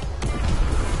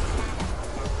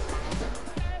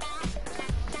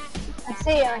 I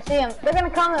see him. They're gonna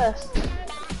come to us.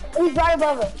 He's right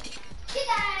above us. Get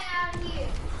that out of here.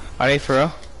 Are they for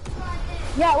real?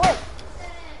 Yeah, look.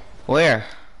 Where?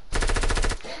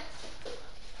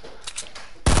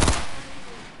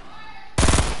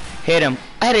 Hit him.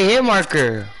 I had a hit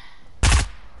marker.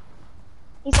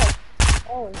 He's like,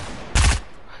 oh.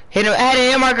 Hit him. I had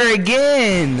a hit marker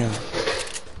again. Yeah.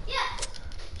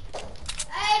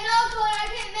 Hey, no, Cody, I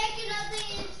can't make you nothing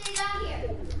and stay down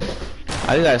here.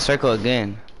 Oh, you got a circle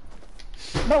again.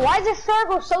 But why is this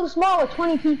circle so small with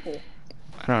 20 people?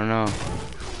 I don't know.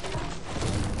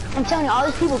 I'm telling you, all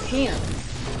these people can't.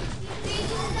 These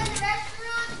is at the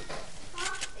restaurant?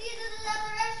 Huh? These is at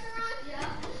the restaurant? Yeah.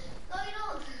 No, you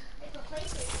don't. It's a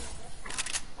PlayStation.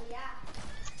 Oh, yeah.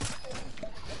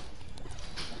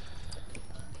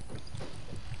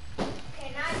 Okay,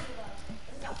 now you go.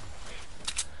 Let's go.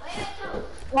 Wait, no.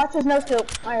 Watch this no scope.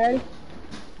 Alright, ready?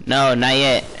 No, not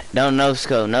yet. Don't no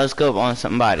scope. No scope on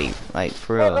somebody. Like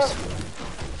for real.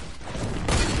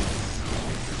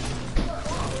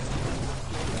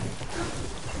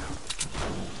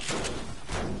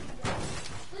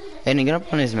 Aiden, get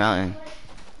up on this mountain.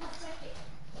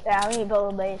 Yeah, we need to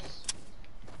build a base.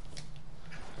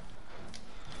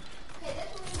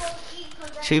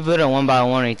 Should we build a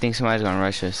 1x1 or you think somebody's gonna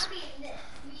rush us?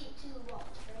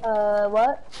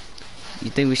 What? You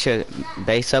think we should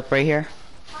base up right here?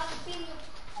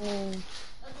 I mean,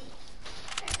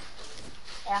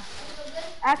 yeah.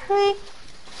 Actually,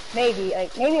 maybe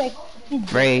like.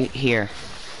 Right here.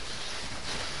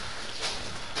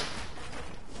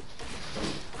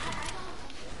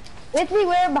 We have to be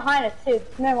way behind us too.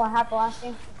 Remember what happened last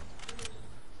game?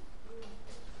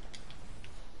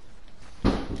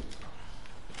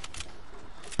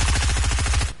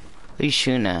 Who you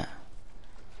shooting at?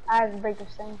 I have to break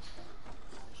this thing.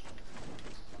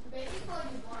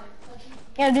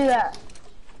 Yeah, do that.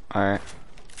 Alright.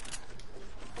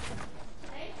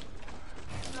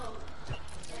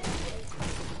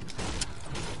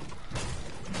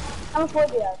 How much wood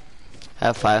do you have? I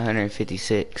have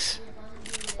 556.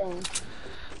 Dang.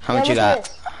 How much you got?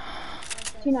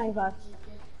 $2.95.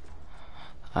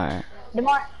 Alright.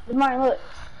 DeMar, look.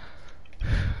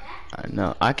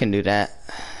 No, I can do that.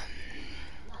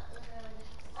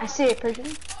 I see it, Christian.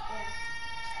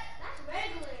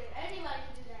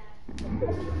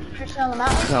 Christian on the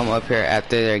mountain. Come up here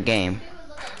after their game.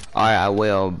 Alright, I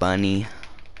will, bunny.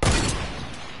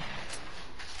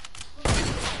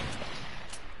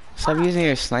 Stop using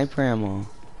your sniper ammo.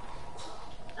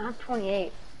 I have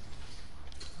 28.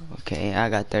 Okay, I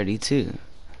got 32.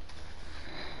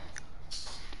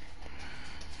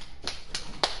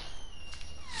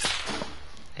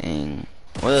 Dang.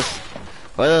 Where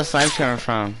those snipers coming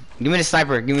from? Give me the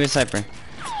sniper, give me the sniper.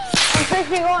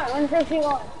 When first you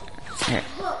going? Here.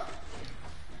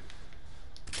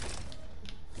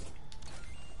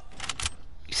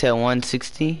 You said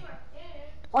 160?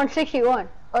 161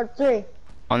 or 3.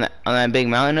 On that big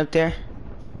mountain up there?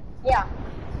 Yeah.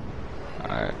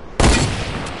 Alright.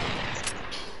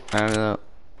 I don't know.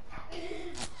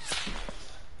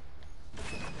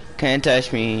 Can't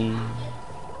touch me.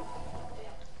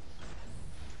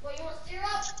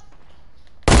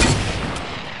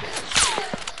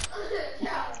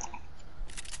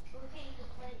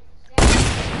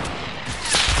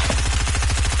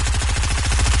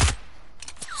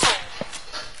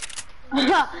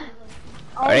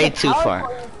 Are they too far?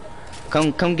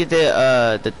 Come get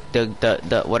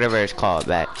the whatever it's called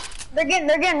back. They're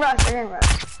getting rushed.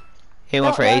 Hit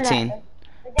one for 18. They're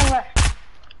getting rushed.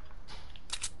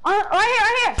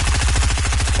 Right here.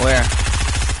 Where?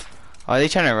 Are they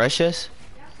trying to rush us?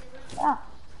 Yeah.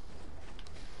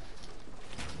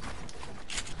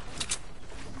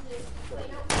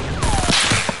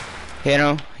 Hit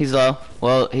him. He's low.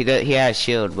 Well, he has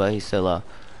shield, but he's still low.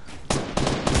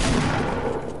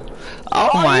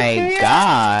 Oh my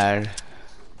god.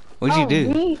 What'd you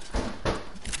do?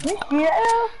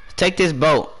 Yeah. Take this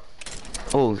boat.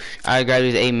 Oh, I grabbed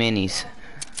these 8 minis.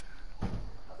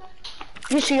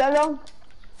 You see that though?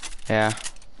 Yeah,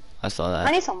 I saw I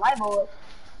that. need some light bullets.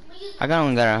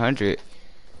 only got 100.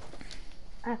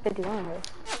 I have 51 of those.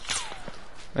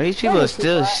 Are these people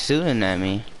still shooting at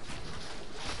me?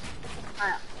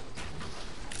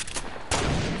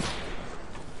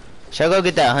 Should I go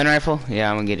get that hunting rifle? Yeah,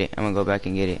 I'm gonna get it. I'm gonna go back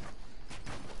and get it.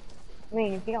 I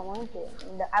mean, if you don't want to,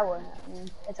 I wouldn't. I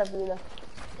mean, it's up to you though.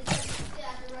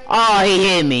 Oh, he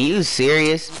hit me. You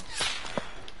serious?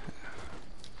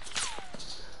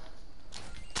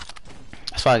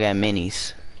 That's why I got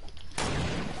minis.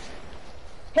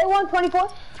 Hit 124.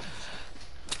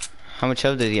 How much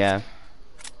health did he have?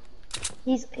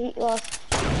 He lost.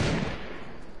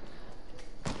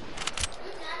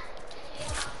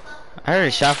 I heard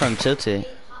a shot from tilted.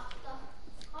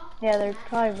 Yeah, they're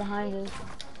probably behind us.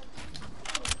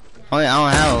 I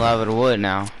don't have a lot of the wood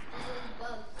now.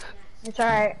 It's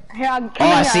alright. Here, I'll come Oh,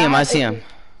 in I here. see him. I see him.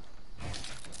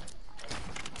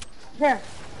 Here.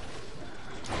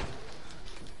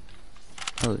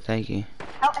 Oh, thank you.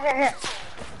 Oh, here.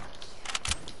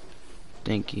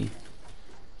 Thank you.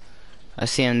 I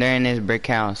see him there in this brick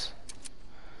house.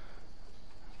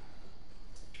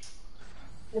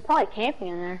 They're probably camping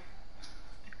in there.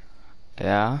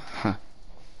 Yeah. Huh.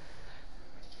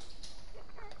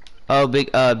 Oh,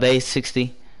 big base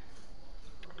 60.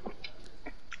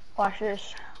 Watch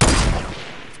this.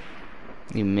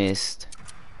 You missed.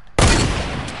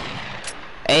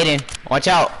 Aiden, watch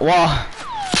out! Wall.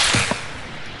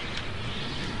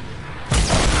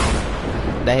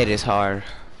 That hit is hard.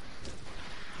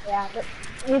 Yeah,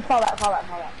 you fall back.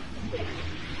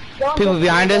 People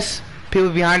behind us. People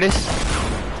behind us.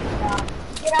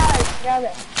 Get out of there. Get out of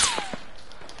there.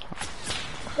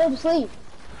 Go to sleep.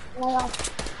 Oh my God.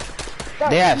 Go.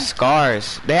 They have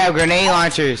scars. They have grenade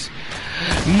launchers.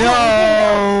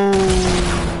 No.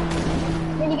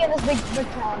 When you get this big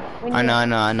town. I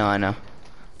know.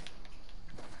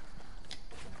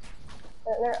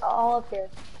 They're all up here.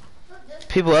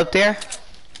 People up there?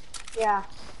 Yeah.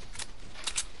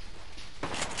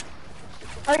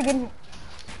 Hurry, get in here.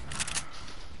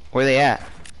 Where they at?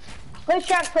 Play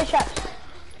traps, play traps.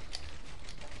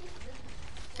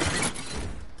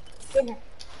 Get in here.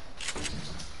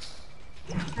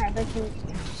 Alright, let's move.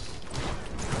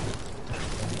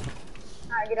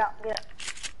 Alright, get out, get out.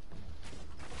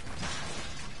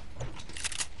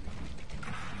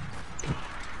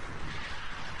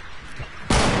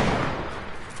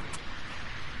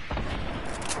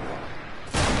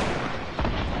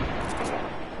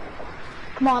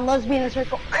 Come on, let's be in the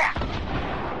circle.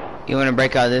 You wanna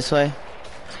break out this way?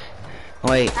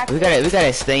 Wait, we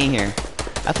gotta stay in here.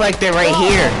 I feel like they're right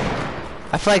here.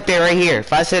 I feel like they're right here.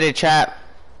 If I set a trap.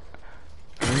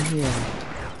 Right here.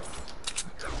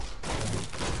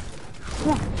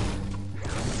 Come on.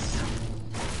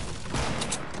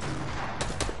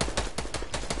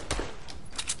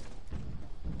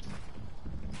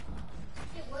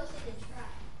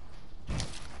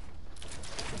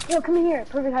 Yo, come in here.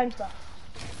 Perfect hiding spot.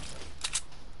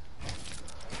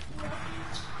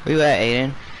 Where you at,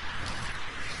 Aiden?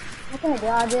 What can I do?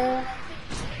 I do.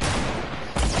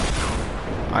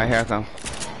 Alright, here I come.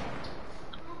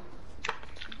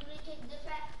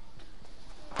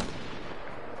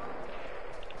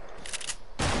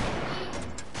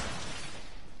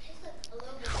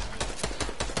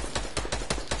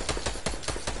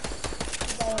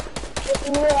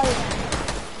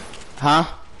 Huh?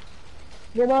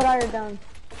 Your load out your done.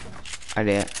 I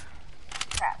did.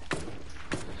 Crap.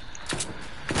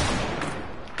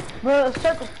 Bro, the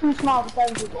circle's too small for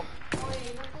 7 people.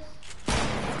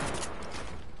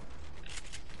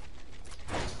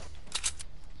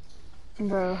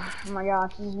 Bro, oh my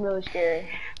gosh, this is really scary.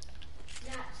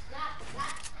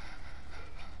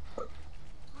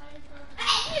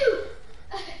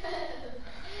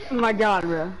 Oh my god,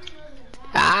 bro.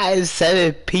 It's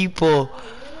 7 people.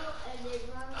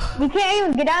 We can't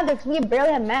even get out there because we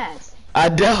barely have mats. I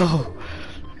know.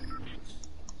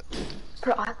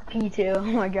 Bro, I have to pee too. Oh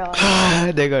my god.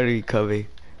 They're gonna be coming.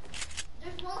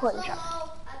 Quit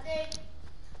shot.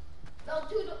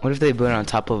 What if they put it on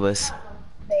top of us?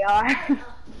 They are.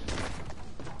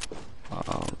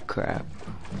 Oh crap.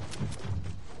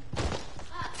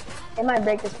 They might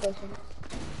break this person.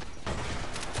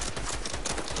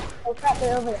 Oh crap,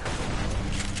 they're over there.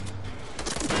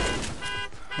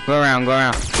 Go around, go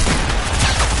around.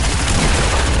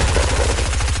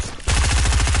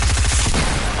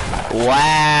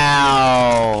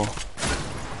 Wow.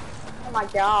 Oh my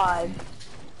god.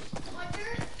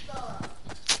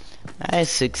 I had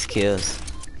 6 kills.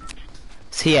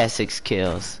 He had 6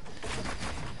 kills.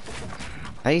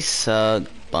 They suck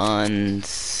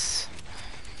buns.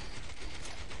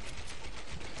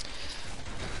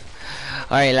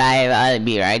 Alright, live, I'll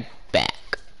be right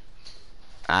back.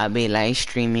 I'll be live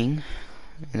streaming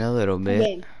in a little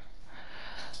bit.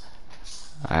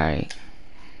 Alright.